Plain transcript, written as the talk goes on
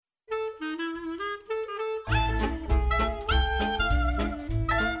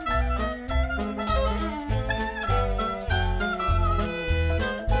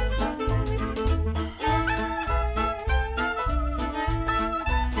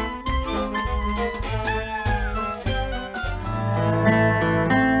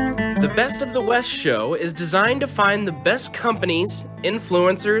The Best of the West show is designed to find the best companies,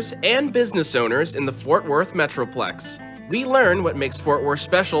 influencers, and business owners in the Fort Worth Metroplex. We learn what makes Fort Worth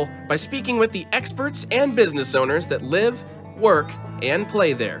special by speaking with the experts and business owners that live, work, and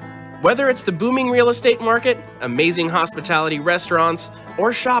play there. Whether it's the booming real estate market, amazing hospitality restaurants,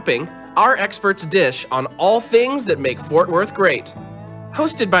 or shopping, our experts dish on all things that make Fort Worth great.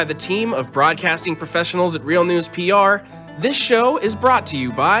 Hosted by the team of broadcasting professionals at Real News PR, this show is brought to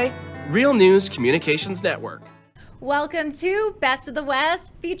you by Real News Communications Network. Welcome to Best of the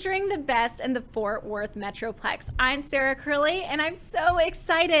West, featuring the best in the Fort Worth Metroplex. I'm Sarah Curley, and I'm so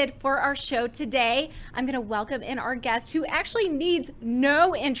excited for our show today. I'm going to welcome in our guest who actually needs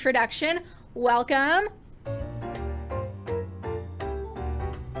no introduction. Welcome.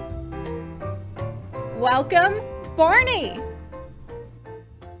 Welcome, Barney.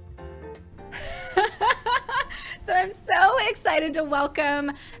 So I'm so excited to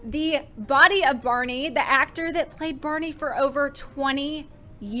welcome the body of Barney, the actor that played Barney for over 20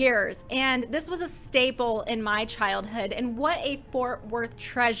 years. And this was a staple in my childhood. And what a Fort Worth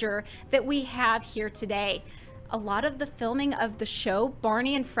treasure that we have here today. A lot of the filming of the show,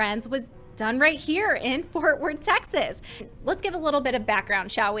 Barney and Friends, was done right here in Fort Worth, Texas. Let's give a little bit of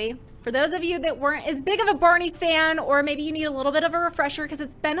background, shall we? For those of you that weren't as big of a Barney fan, or maybe you need a little bit of a refresher because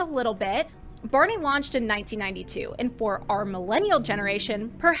it's been a little bit, Barney launched in 1992, and for our millennial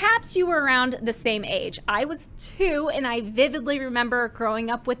generation, perhaps you were around the same age. I was 2, and I vividly remember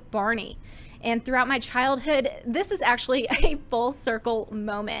growing up with Barney. And throughout my childhood, this is actually a full circle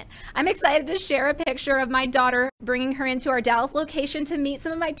moment. I'm excited to share a picture of my daughter, bringing her into our Dallas location to meet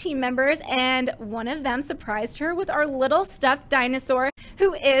some of my team members, and one of them surprised her with our little stuffed dinosaur,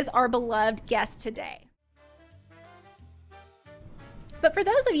 who is our beloved guest today. But for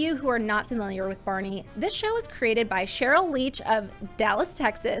those of you who are not familiar with Barney, this show was created by Cheryl Leach of Dallas,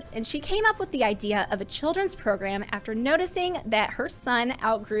 Texas, and she came up with the idea of a children's program after noticing that her son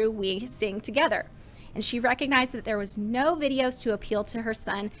outgrew We Sing Together. And she recognized that there was no videos to appeal to her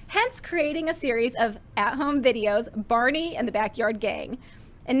son, hence creating a series of at-home videos, Barney and the Backyard Gang,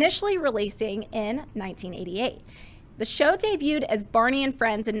 initially releasing in 1988. The show debuted as Barney and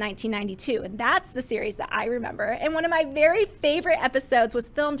Friends in 1992, and that's the series that I remember. And one of my very favorite episodes was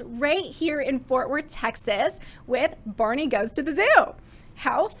filmed right here in Fort Worth, Texas, with Barney Goes to the Zoo.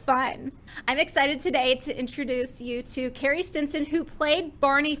 How fun. I'm excited today to introduce you to Carrie Stinson, who played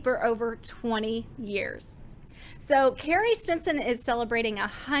Barney for over 20 years. So Carrie Stinson is celebrating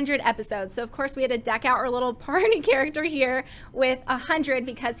 100 episodes. So of course we had to deck out our little Barney character here with 100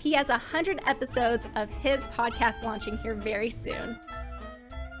 because he has 100 episodes of his podcast launching here very soon.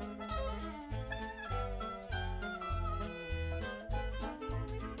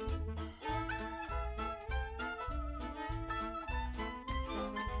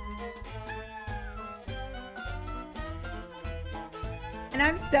 And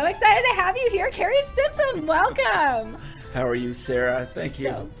I'm so excited to have you here, Carrie Stinson. Welcome. How are you, Sarah? Thank you.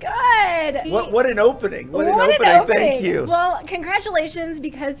 So good. What an opening. What an opening. Thank you. Well, congratulations,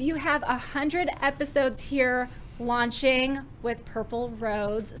 because you have 100 episodes here launching with Purple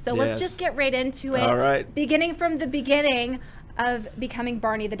Roads. So let's just get right into it. All right. Beginning from the beginning of becoming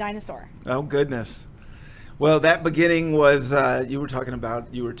Barney the dinosaur. Oh, goodness. Well, that beginning was, you were talking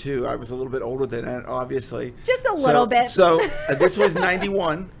about, you were 2. I was a little bit older than that, obviously. Just a little bit. So this was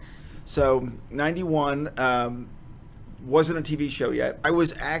 91. So 91 wasn't a TV show yet. I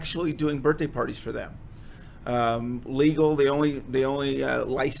was actually doing birthday parties for them. Legal, the only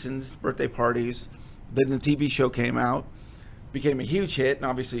licensed birthday parties. Then the TV show came out, became a huge hit, and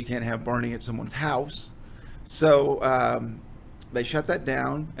obviously you can't have Barney at someone's house. So they shut that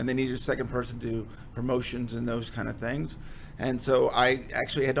down, and they needed a second person to do promotions and those kind of things. And so I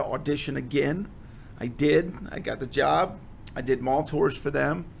actually had to audition again. I did. I got the job. I did mall tours for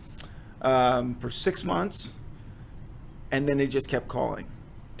them for 6 months, and then they just kept calling.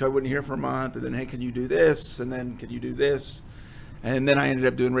 So I wouldn't hear for a month, and then, hey, can you do this? And then, can you do this? And then I ended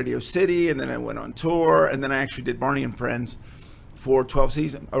up doing Radio City, and then I went on tour, and then I actually did Barney and Friends for 12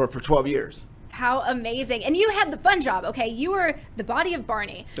 years. How amazing. And you had the fun job, okay? You were the body of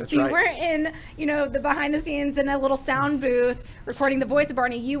Barney. That's so you right. weren't in, the behind the scenes in a little sound booth recording the voice of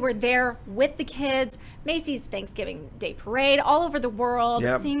Barney. You were there with the kids, Macy's Thanksgiving Day Parade, all over the world,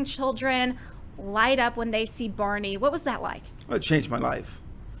 seeing children light up when they see Barney. What was that like? Well, it changed my life.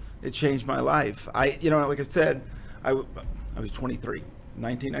 It changed my life. Like I said, I was 23.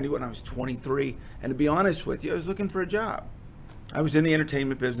 1991, I was 23. And to be honest with you, I was looking for a job. I was in the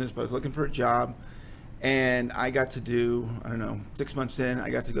entertainment business, but I was looking for a job. And I got to do, 6 months in, I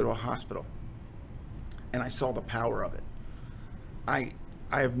got to go to a hospital. And I saw the power of it.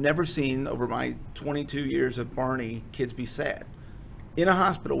 I have never seen over my 22 years of Barney kids be sad in a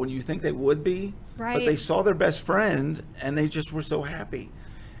hospital when you think they would be, right. But they saw their best friend and they just were so happy.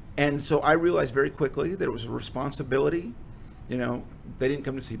 And so I realized very quickly that it was a responsibility. You know, they didn't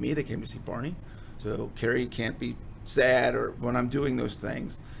come to see me, they came to see Barney. So Carrie can't be sad or when I'm doing those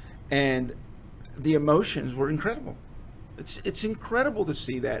things. And the emotions were incredible. It's incredible to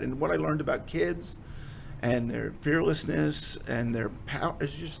see that. And what I learned about kids and their fearlessness and their power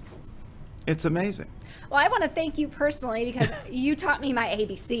is just, it's amazing. Well, I want to thank you personally because you taught me my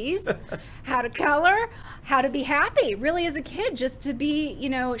ABCs, how to color, how to be happy, really as a kid, just to be, you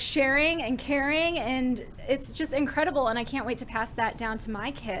know, sharing and caring. And it's just incredible. And I can't wait to pass that down to my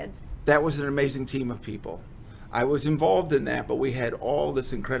kids. That was an amazing team of people. I was involved in that, but we had all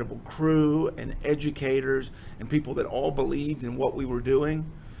this incredible crew and educators and people that all believed in what we were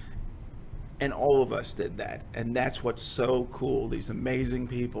doing. And all of us did that. And that's what's so cool. These amazing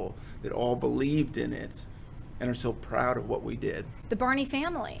people that all believed in it and are so proud of what we did. The Barney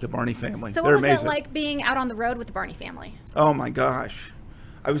family. The Barney family. So They're what was amazing. it like being out on the road with the Barney family? Oh my gosh.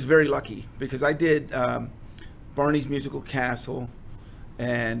 I was very lucky because I did Barney's Musical Castle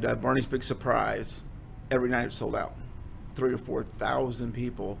and Barney's Big Surprise. Every night it sold out. 3,000 or 4,000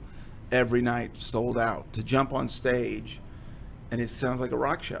 people every night sold out to jump on stage, and it sounds like a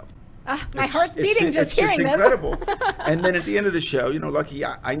rock show. My heart's beating just hearing this. It's incredible. And then at the end of the show, you know, lucky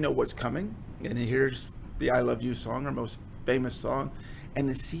I know what's coming, and here's the I Love You song, our most famous song, and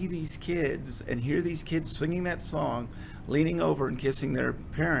to see these kids and hear these kids singing that song, leaning over and kissing their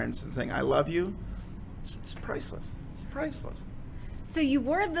parents and saying I love you, it's priceless. It's priceless. So you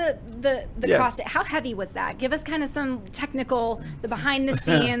wore the Yes. costume. How heavy was that? Give us kind of some technical, the behind the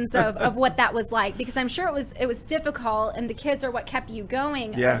scenes of what that was like, because I'm sure it was difficult, and the kids are what kept you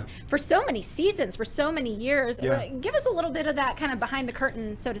going for so many seasons, for so many years. Yeah. Give us a little bit of that kind of behind the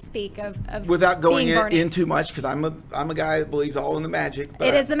curtain, so to speak, of without going being Barney. in too much, because I'm a guy that believes all in the magic. But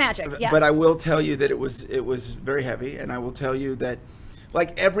It is the magic, yes. But I will tell you that it was very heavy, and I will tell you that,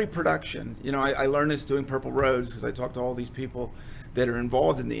 like every production, you know, I learned this doing Purple Rose because I talked to all these people that are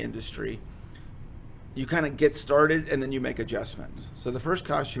involved in the industry. You kind of get started and then you make adjustments. So the first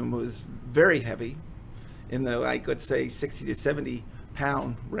costume was very heavy in the, like, let's say 60 to 70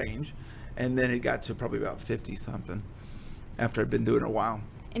 pound range. And then it got to probably about 50 something after I'd been doing it a while.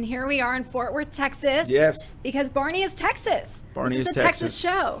 And here we are in Fort Worth, Texas. Yes. Because Barney is Texas. Barney this is is a Texas Texas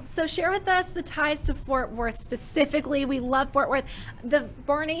show. So share with us the ties to Fort Worth specifically. We love Fort Worth. The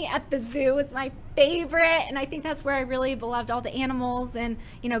Barney at the zoo is my favorite, and I think that's where I really loved all the animals and,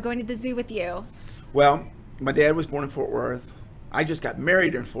 you know, going to the zoo with you. Well, my dad was born in Fort Worth. I just got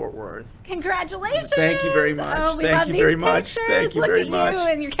married in Fort Worth. Congratulations. Thank you very much. Oh, we Thank love you these very much. pictures. Thank you Look very at much. you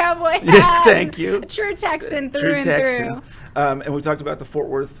and your cowboy hat. Yeah, thank you. A true Texan through True and Texan. through. And we talked about the Fort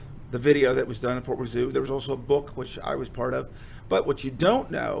Worth, the video that was done at Fort Worth Zoo. There was also a book, which I was part of. But what you don't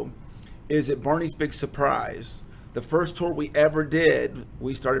know is that Barney's Big Surprise, the first tour we ever did,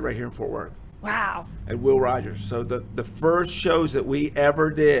 we started right here in Fort Worth. Wow. At Will Rogers. So the first shows that we ever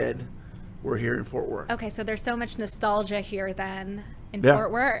did were here in Fort Worth. Okay, so there's so much nostalgia here then in Yeah.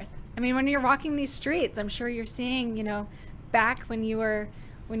 Fort Worth. I mean, when you're walking these streets, I'm sure you're seeing, you know, back when you were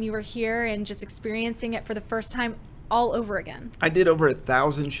here and just experiencing it for the first time all over again. I did over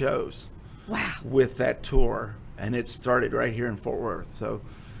 1,000 shows. Wow. With that tour, and it started right here in Fort Worth. So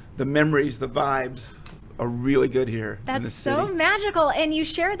the memories, the vibes are really good here in the That's city. so magical. And you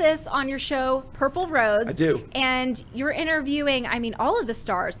share this on your show, Purple Roads. I do. And you're interviewing, I mean, all of the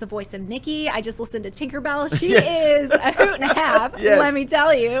stars, the voice of Mickey. I just listened to Tinkerbell. She Yes. is a hoot and a half, Yes. let me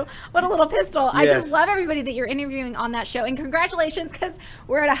tell you. What a little pistol. I Yes. just love everybody that you're interviewing on that show. And congratulations, because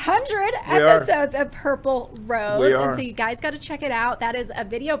we're at 100 We are. episodes of Purple Roads. We are. And so you guys got to check it out. That is a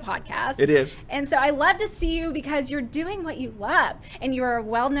video podcast. It is. And so I love to see you because you're doing what you love. And you're a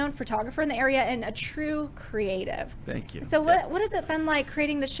well-known photographer in the area and a true creative. Thank you. So Yes. what has it been like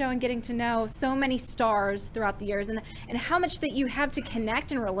creating the show and getting to know so many stars throughout the years, and how much that you have to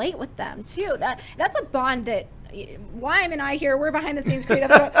connect and relate with them too? That's a bond that Wyman and I here, we're behind the scenes creative.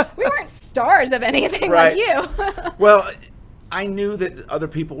 But we weren't stars of anything Right. like you. Well, I knew that other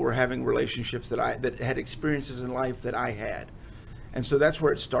people were having relationships that had experiences in life that I had. And so that's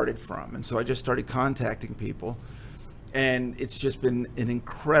where it started from. And so I just started contacting people, and it's just been an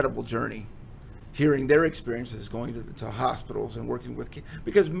incredible journey. Hearing their experiences going to hospitals and working with kids,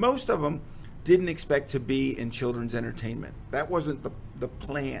 because most of them didn't expect to be in children's entertainment. That wasn't the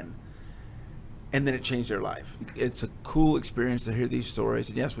plan. And then it changed their life. It's a cool experience to hear these stories.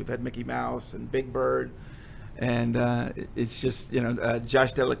 And yes, we've had Mickey Mouse and Big Bird, and it's just,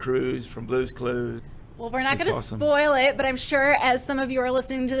 Josh Dela Cruz from Blue's Clues. Well, we're not It's going to awesome. spoil it, but I'm sure as some of you are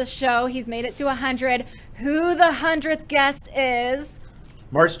listening to the show, he's made it to 100. Who the 100th guest is?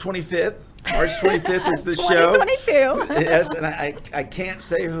 March 25th. March 25th is the show. 2022. Yes, and I can't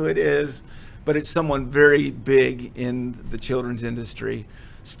say who it is, but it's someone very big in the children's industry,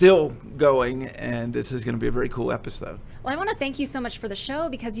 still going, and this is going to be a very cool episode. Well, I want to thank you so much for the show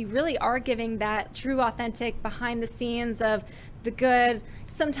because you really are giving that true, authentic, behind the scenes of the good,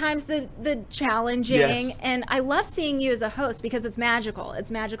 sometimes the challenging. Yes. And I love seeing you as a host because it's magical.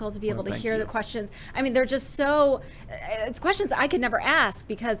 It's magical to be able to thank hear you. the questions. I mean, they're just so, it's questions I could never ask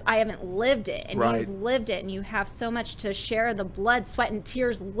because I haven't lived it. And Right. you've lived it and you have so much to share the blood, sweat, and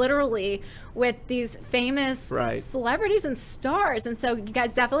tears literally with these famous Right. celebrities and stars. And so you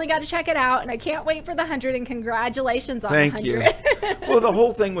guys definitely got to check it out. And I can't wait for the 100 and congratulations on Thank the 100. you. Well, the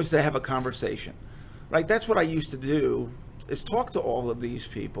whole thing was to have a conversation, right? That's what I used to do, is talk to all of these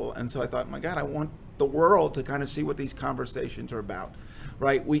people. And so I thought, my God, I want the world to kind of see what these conversations are about,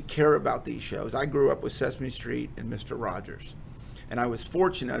 right? We care about these shows. I grew up with Sesame Street and Mr. Rogers. And I was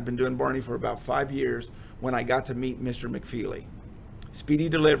fortunate. I've been doing Barney for about 5 years when I got to meet Mr. McFeely. Speedy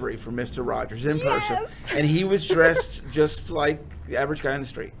delivery for Mr. Rogers in person. Yes. And he was dressed just like the average guy on the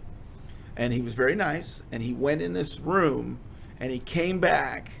street. And he was very nice. And he went in this room and he came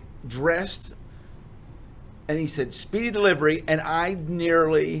back dressed and he said, "Speedy delivery." And I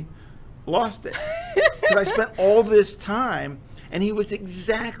nearly lost it. Because I spent all this time and he was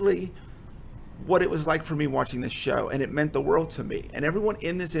exactly what it was like for me watching this show. And it meant the world to me. And everyone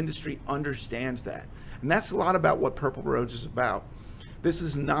in this industry understands that. And that's a lot about what Purple Rose is about. This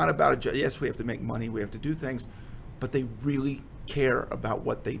is not about, yes, we have to make money, we have to do things, but they really care about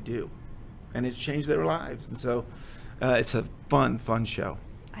what they do. And it's changed their lives. And so it's a fun show.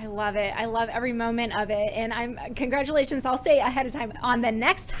 I love it. I love every moment of it. And congratulations, I'll say ahead of time, on the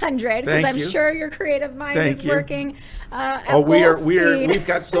next 100, because Thank I'm you. sure your creative mind Thank is you. working at we've full speed.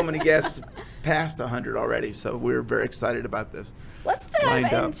 got so many guests past 100 already, so we're very excited about this. Let's dive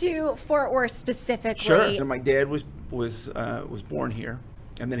lined up. into Fort Worth specifically. Sure. And my dad was born here,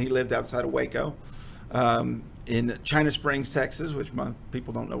 and then he lived outside of Waco, in China Springs, Texas, which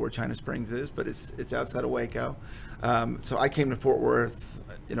people don't know where China Springs is, but it's outside of Waco. So I came to Fort Worth,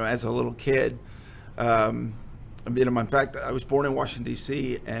 as a little kid. In fact, I was born in Washington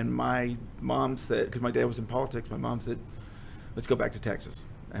D.C., and my mom said, because my dad was in politics, my mom said, "Let's go back to Texas."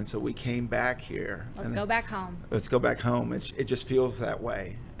 And so we came back here. Let's go back home. Let's go back home. It just feels that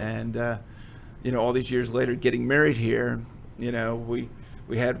way. And all these years later, getting married here, we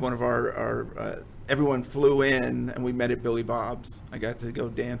had one of our everyone flew in, and we met at Billy Bob's. I got to go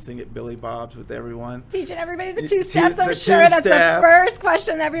dancing at Billy Bob's with everyone. Teaching everybody the The two steps. I'm the sure that's the two-step. first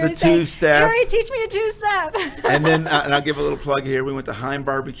question everybody's saying. two-step. Carrie, teach me a two-step. And then, and I'll give a little plug here. We went to Heim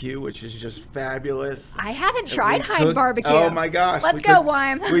Barbecue, which is just fabulous. I haven't And tried we Heim took- Barbecue. Oh my gosh! Let's go,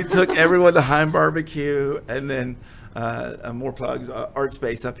 Wime. We took everyone to Heim Barbecue, and then more plugs. Art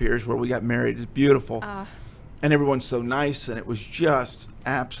Space up here is where we got married. It's beautiful, and everyone's so nice, and it was just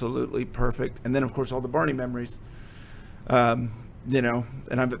absolutely perfect. And then, of course, all the Barney memories. And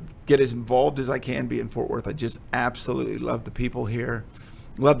I get as involved as I can be in Fort Worth. I just absolutely love the people here,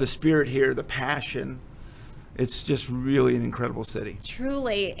 love the spirit here, the passion. It's just really an incredible city.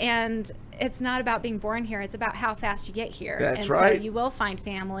 Truly. And it's not about being born here. It's about how fast you get here. That's and right. So you will find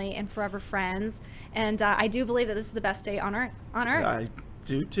family and forever friends. And I do believe that this is the best day on earth. I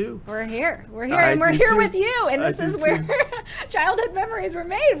do too. We're here. We're here. I And we're do here too. with you. And I this do is too. where childhood memories were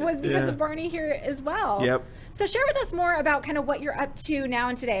made, was because Yeah. of Barney here as well. Yep. So share with us more about kind of what you're up to now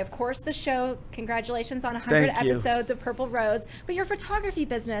and today. Of course, the show, congratulations on 100 Thank you. episodes of Purple Roads. But your photography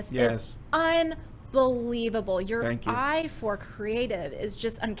business Yes. is unbelievable. Your Thank you. eye for creative is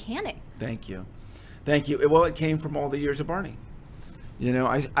just uncanny. Thank you. Thank you. Well, it came from all the years of Barney.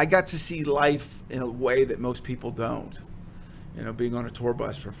 I got to see life in a way that most people don't. Being on a tour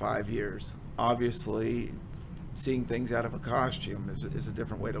bus for 5 years. Obviously, seeing things out of a costume is a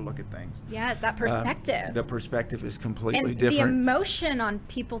different way to look at things. Yes, that perspective. The perspective is completely and different. the emotion on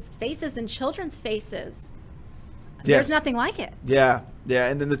people's faces and children's faces. Yes. There's nothing like it. Yeah.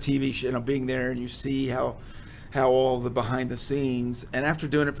 And then the TV show, being there, and you see how all the behind the scenes. And after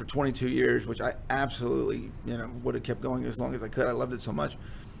doing it for 22 years, which I absolutely, would have kept going as long as I could. I loved it so much.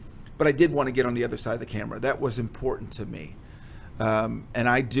 But I did want to get on the other side of the camera. That was important to me. And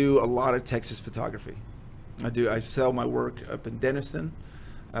I do a lot of Texas photography. I sell my work up in Denison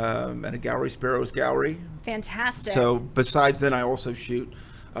at a gallery, Sparrow's Gallery. Fantastic. So besides then, I also shoot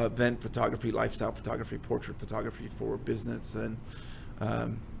event photography, lifestyle photography, portrait photography for business and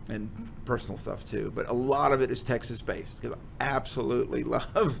personal stuff too. But a lot of it is Texas based because I absolutely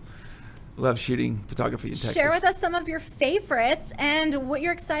love love shooting photography in Texas. Share with us some of your favorites and what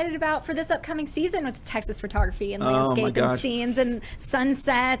you're excited about for this upcoming season with Texas photography and landscape and scenes and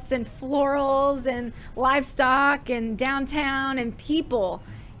sunsets and florals and livestock and downtown and people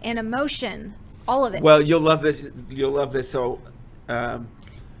and emotion, all of it. Well, you'll love this. You'll love this. So,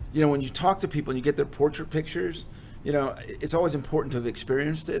 when you talk to people and you get their portrait pictures, it's always important to have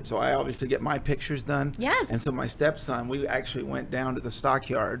experienced it. So I obviously get my pictures done. Yes. And so my stepson, we actually went down to the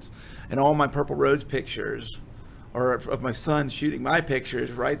stockyards, and all my Purple Roads pictures are of my son shooting my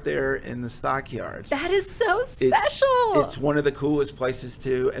pictures right there in the stockyards. That is so special. It's one of the coolest places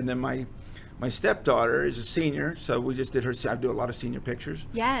too. And then my stepdaughter is a senior, so we just did her. I do a lot of senior pictures.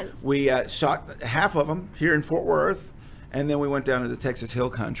 Yes. We shot half of them here in Fort Worth, and then we went down to the Texas Hill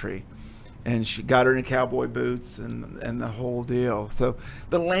Country. And she got her in cowboy boots and the whole deal. So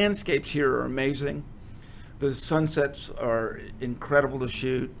the landscapes here are amazing. The sunsets are incredible to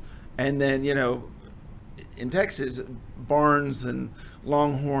shoot. And then, in Texas, barns and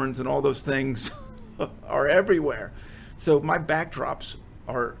longhorns and all those things are everywhere. So my backdrops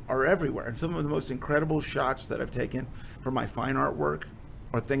are everywhere. And some of the most incredible shots that I've taken for my fine art work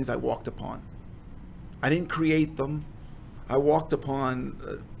are things I walked upon. I didn't create them. I walked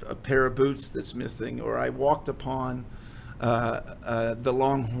upon a pair of boots that's missing, or I walked upon the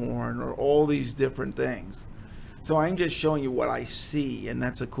longhorn, or all these different things. So I'm just showing you what I see, and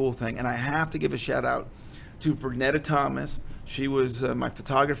that's a cool thing. And I have to give a shout out to Vernetta Thomas. She was my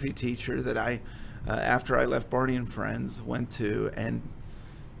photography teacher that I, after I left Barney and Friends, went to, and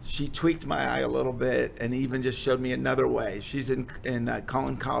she tweaked my eye a little bit and even just showed me another way. She's in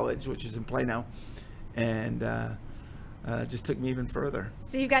Collin College, which is in Plano, and just took me even further.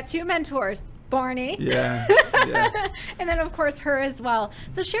 So you've got two mentors, Barney. Yeah. And then, of course, her as well.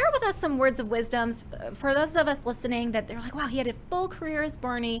 So share with us some words of wisdom for those of us listening that they're like, wow, he had a full career as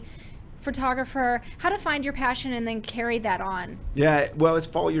Barney, photographer, how to find your passion and then carry that on. Yeah, well, it's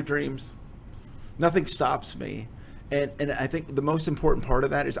follow your dreams. Nothing stops me. And I think the most important part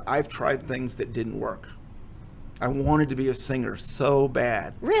of that is I've tried things that didn't work. I wanted to be a singer so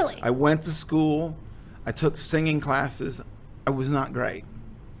bad. Really? I went to school. I took singing classes. I was not great.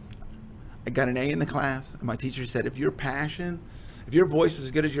 I got an A in the class, and my teacher said, if your voice was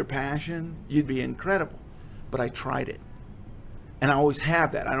as good as your passion, you'd be incredible. But I tried it. And I always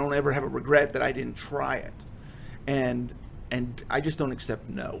have that. I don't ever have a regret that I didn't try it. And I just don't accept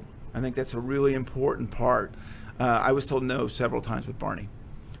no. I think that's a really important part. I was told no several times with Barney.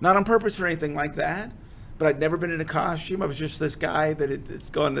 Not on purpose or anything like that, but I'd never been in a costume. I was just this guy that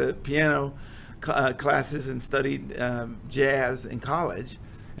had gone to piano classes and studied jazz in college.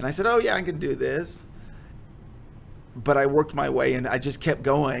 And I said, oh yeah, I can do this. But I worked my way, and I just kept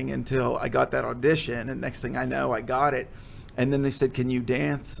going until I got that audition. And next thing I know, I got it. And then they said, can you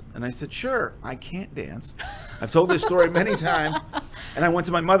dance? And I said, sure. I can't dance. I've told this story many times. And I went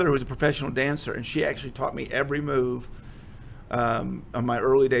to my mother, who was a professional dancer, and she actually taught me every move on my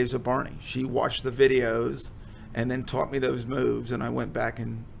early days of Barney. She watched the videos and then taught me those moves, and I went back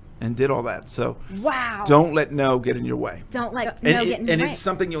and did all that. So wow. Don't let no get in your way. Don't let no get in your way. And it's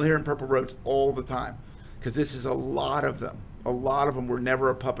something you'll hear in Purple Roads all the time, because this is a lot of them. A lot of them were never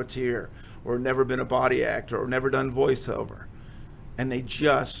a puppeteer, or never been a body actor, or never done voiceover. And they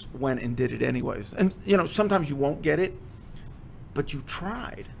just went and did it anyways. And, sometimes you won't get it, but you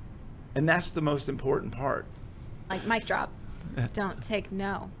tried. And that's the most important part. Like mic drop. Don't take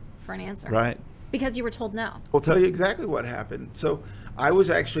no for an answer. Right. Because you were told no. I'll tell you exactly what happened. So I was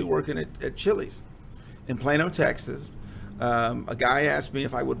actually working at Chili's in Plano, Texas. A guy asked me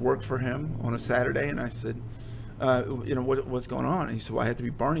if I would work for him on a Saturday, and I said, what's going on? And he said, well, I had to be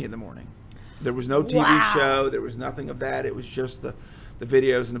Barney in the morning. There was no TV show. There was nothing of that. It was just the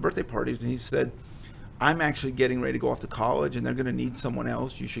videos and the birthday parties. And he said, I'm actually getting ready to go off to college, and they're going to need someone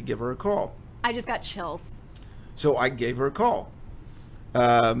else. You should give her a call. I just got chills. So I gave her a call.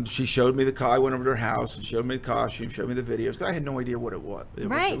 She showed me the car. I went over to her house and showed me the costume, showed me the videos, because I had no idea what it was. It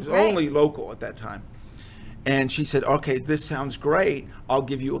was only local at that time. And she said, okay, this sounds great. I'll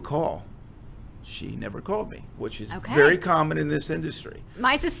give you a call. She never called me, which is very common in this industry.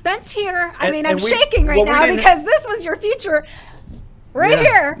 My suspense here. I'm shaking right now because this was your future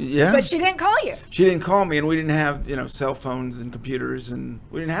here. Yeah. But she didn't call you. She didn't call me, and we didn't have, cell phones and computers, and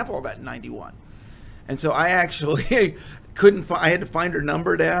we didn't have all that in 91. And so I actually I had to find her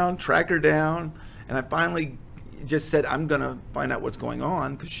number down, track her down, and I finally just said, I'm going to find out what's going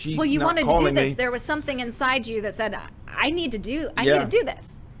on, because she's not calling me. Well, you wanted to do this. There was something inside you that said, I need to do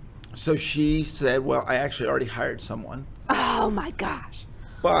this. So she said, well, I actually already hired someone. Oh my gosh.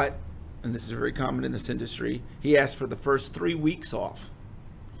 But, and this is very common in this industry, he asked for the first 3 weeks off.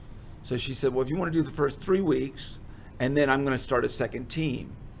 So she said, well, if you want to do the first 3 weeks, and then I'm going to start a second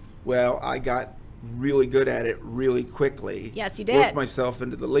team. Well, I got really good at it really quickly. Yes, you did. Worked myself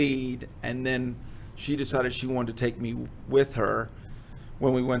into the lead, and then she decided she wanted to take me with her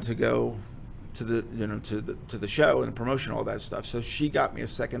when we went to go to the show and promotion, all that stuff. So she got me a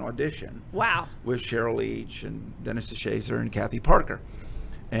second audition. Wow. With Cheryl Leach and Dennis DeShazer and Kathy Parker,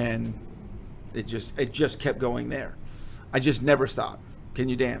 and it just kept going there. I just never stopped. Can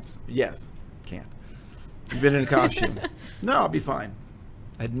you dance? Yes. Can't. You've been in a costume? No, I'll be fine.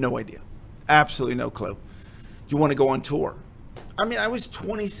 I had no idea. Absolutely no clue. Do you want to go on tour? I mean, I was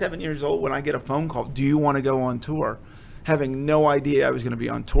 27 years old when I get a phone call. Do you want to go on tour? Having no idea I was going to be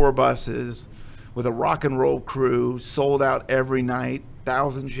on tour buses with a rock and roll crew, sold out every night,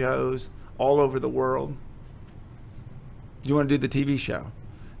 1,000 shows all over the world. Do you want to do the TV show?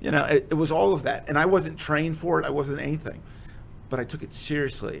 You know, it was all of that. And I wasn't trained for it. I wasn't anything. But I took it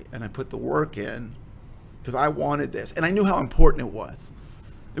seriously, and I put the work in because I wanted this. And I knew how important it was.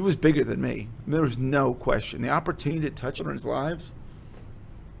 It was bigger than me. There was no question. The opportunity to touch children's lives,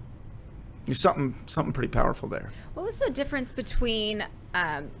 there's something pretty powerful there. What was the difference between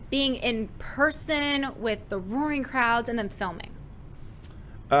being in person with the roaring crowds and then filming?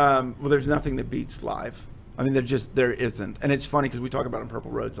 Well, there's nothing that beats live. I mean, there isn't. And it's funny because we talk about on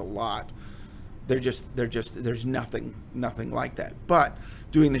Purple Roads a lot. There's nothing like that. But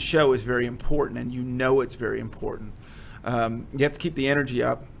doing the show is very important, and you know it's very important. You have to keep the energy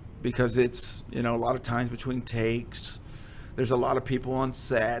up because it's, a lot of times between takes, there's a lot of people on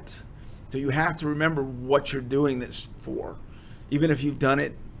set. So you have to remember what you're doing this for. Even if you've done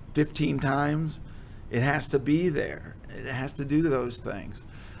it 15 times, it has to be there. It has to do those things.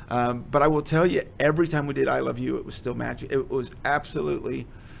 But I will tell you, every time we did I Love You, it was still magic. It was absolutely,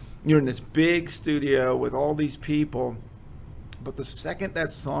 you're in this big studio with all these people, but the second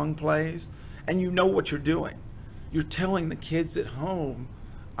that song plays, and you know what you're doing, you're telling the kids at home,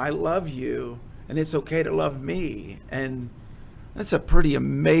 I love you, and it's okay to love me. And that's a pretty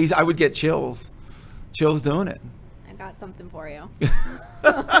amazing, I would get chills doing it. I got something for you. I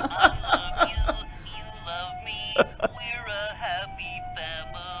love you, you love me, we're a happy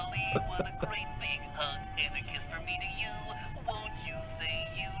family, with a great big hug and a kiss from me to you, won't you say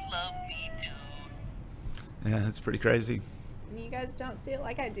you love me too? Yeah, that's pretty crazy. You guys don't see it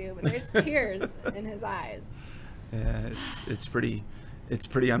like I do, but there's tears in his eyes. Yeah, it's pretty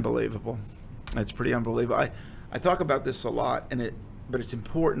unbelievable. It's pretty unbelievable. I talk about this a lot, but it's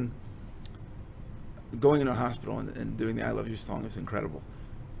important. Going into a hospital and doing the I Love You song is incredible.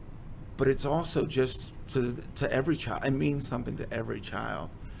 But it's also just to every child. It means something to every child.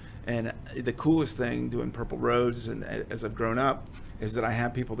 And the coolest thing doing Purple Roads, and as I've grown up, is that I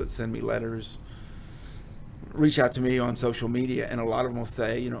have people that send me letters, reach out to me on social media, and a lot of them will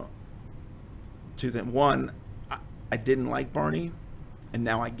say, to them, one, I didn't like Barney, and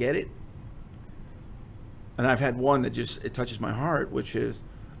now I get it. And I've had one that it touches my heart, which is,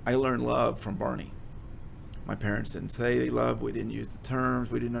 I learned love from Barney. My parents didn't say they loved, we didn't use the terms,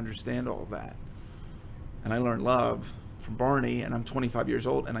 we didn't understand all that. And I learned love from Barney, and I'm 25 years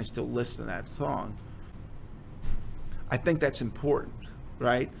old, and I still listen to that song. I think that's important,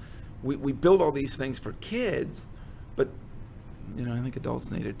 right? We build all these things for kids, but, I think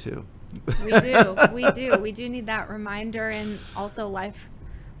adults need it too. We do need that reminder, and also life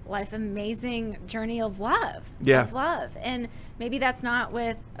amazing journey of love. Yeah. Of love. And maybe that's not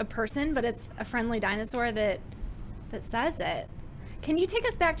with a person, but it's a friendly dinosaur that says it. Can you take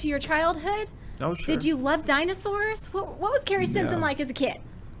us back to your childhood? Oh, sure. Did you love dinosaurs? What was Carrie Stinson like as a kid?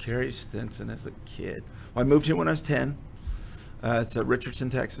 Carrie Stinson as a kid. Well, I moved here when I was 10 to Richardson,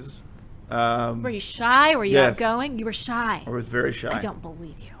 Texas. Were you shy? Were you outgoing? You were shy. I was very shy. I don't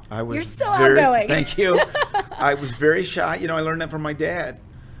believe you. You're so outgoing. Thank you. I was very shy. I learned that from my dad.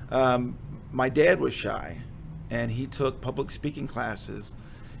 My dad was shy, and he took public speaking classes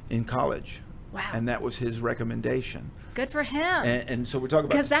in college. Wow. And that was his recommendation. Good for him. And so we're talking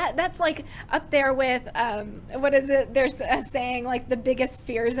about... Because that's like up there with, what is it? There's a saying, like, the biggest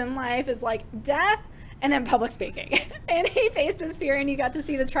fears in life is like death and then public speaking. And he faced his fear, and you got to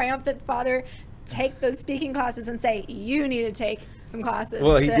see the triumphant father take those speaking classes and say, you need to take some classes.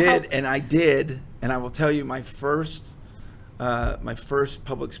 Well, he did, and I did. And I will tell you, my first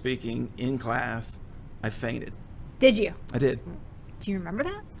public speaking in class, I fainted. Did you? I did. Do you remember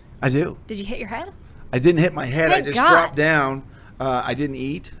that? I do. Did you hit your head? I didn't hit my head. Thank I just God. dropped down. I didn't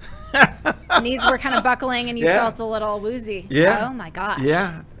eat. Knees were kind of buckling, and you felt a little woozy. Yeah. Oh, my gosh.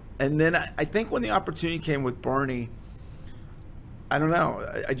 Yeah. And then I think when the opportunity came with Barney, I don't know.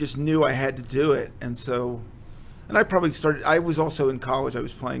 I just knew I had to do it. And so And I was also in college, I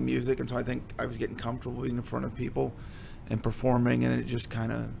was playing music, and so I think I was getting comfortable being in front of people and performing, and it just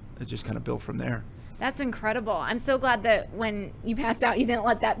kind of built from there. That's incredible. I'm so glad that when you passed out, you didn't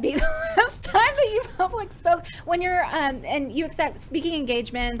let that be the last time that you public spoke. When you're, and you accept speaking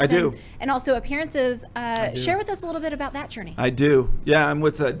engagements. I do. And also appearances. Share with us a little bit about that journey. I do. Yeah, I'm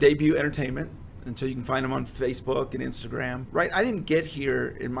with Debut Entertainment, and so you can find them on Facebook and Instagram. Right, I didn't get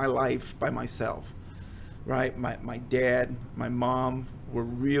here in my life by myself. Right, my dad, my mom were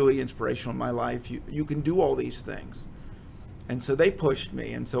really inspirational in my life. You can do all these things. And so they pushed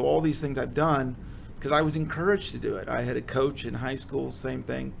me. And so all these things I've done, because I was encouraged to do it. I had a coach in high school, same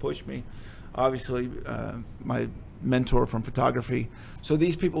thing, pushed me. Obviously, my mentor from photography. So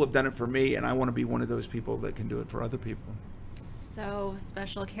these people have done it for me, and I want to be one of those people that can do it for other people. So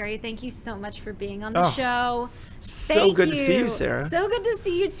special, Carrie. Thank you so much for being on the show. So good to see you, Sarah. So good to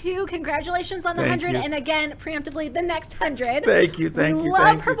see you too. Congratulations on the 100, and again, preemptively, the next 100. Thank you. We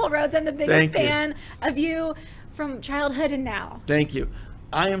love Purple Roads. I'm the biggest fan of you from childhood and now. Thank you.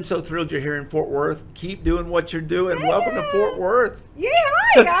 I am so thrilled you're here in Fort Worth. Keep doing what you're doing. Yeah. Welcome to Fort Worth. Yeah,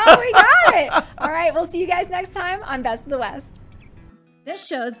 we got it. All right, we'll see you guys next time on Best of the West. This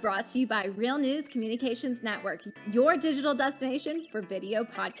show is brought to you by Real News Communications Network, your digital destination for video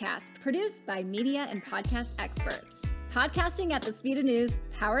podcasts, produced by media and podcast experts. Podcasting at the speed of news,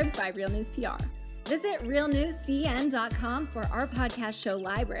 powered by Real News PR. Visit realnewscn.com for our podcast show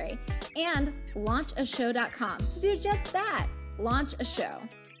library and launchashow.com to do just that, launch a show.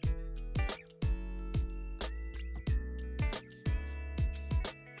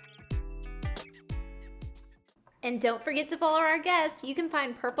 And don't forget to follow our guests. You can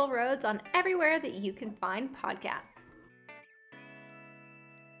find Purple Roads on everywhere that you can find podcasts.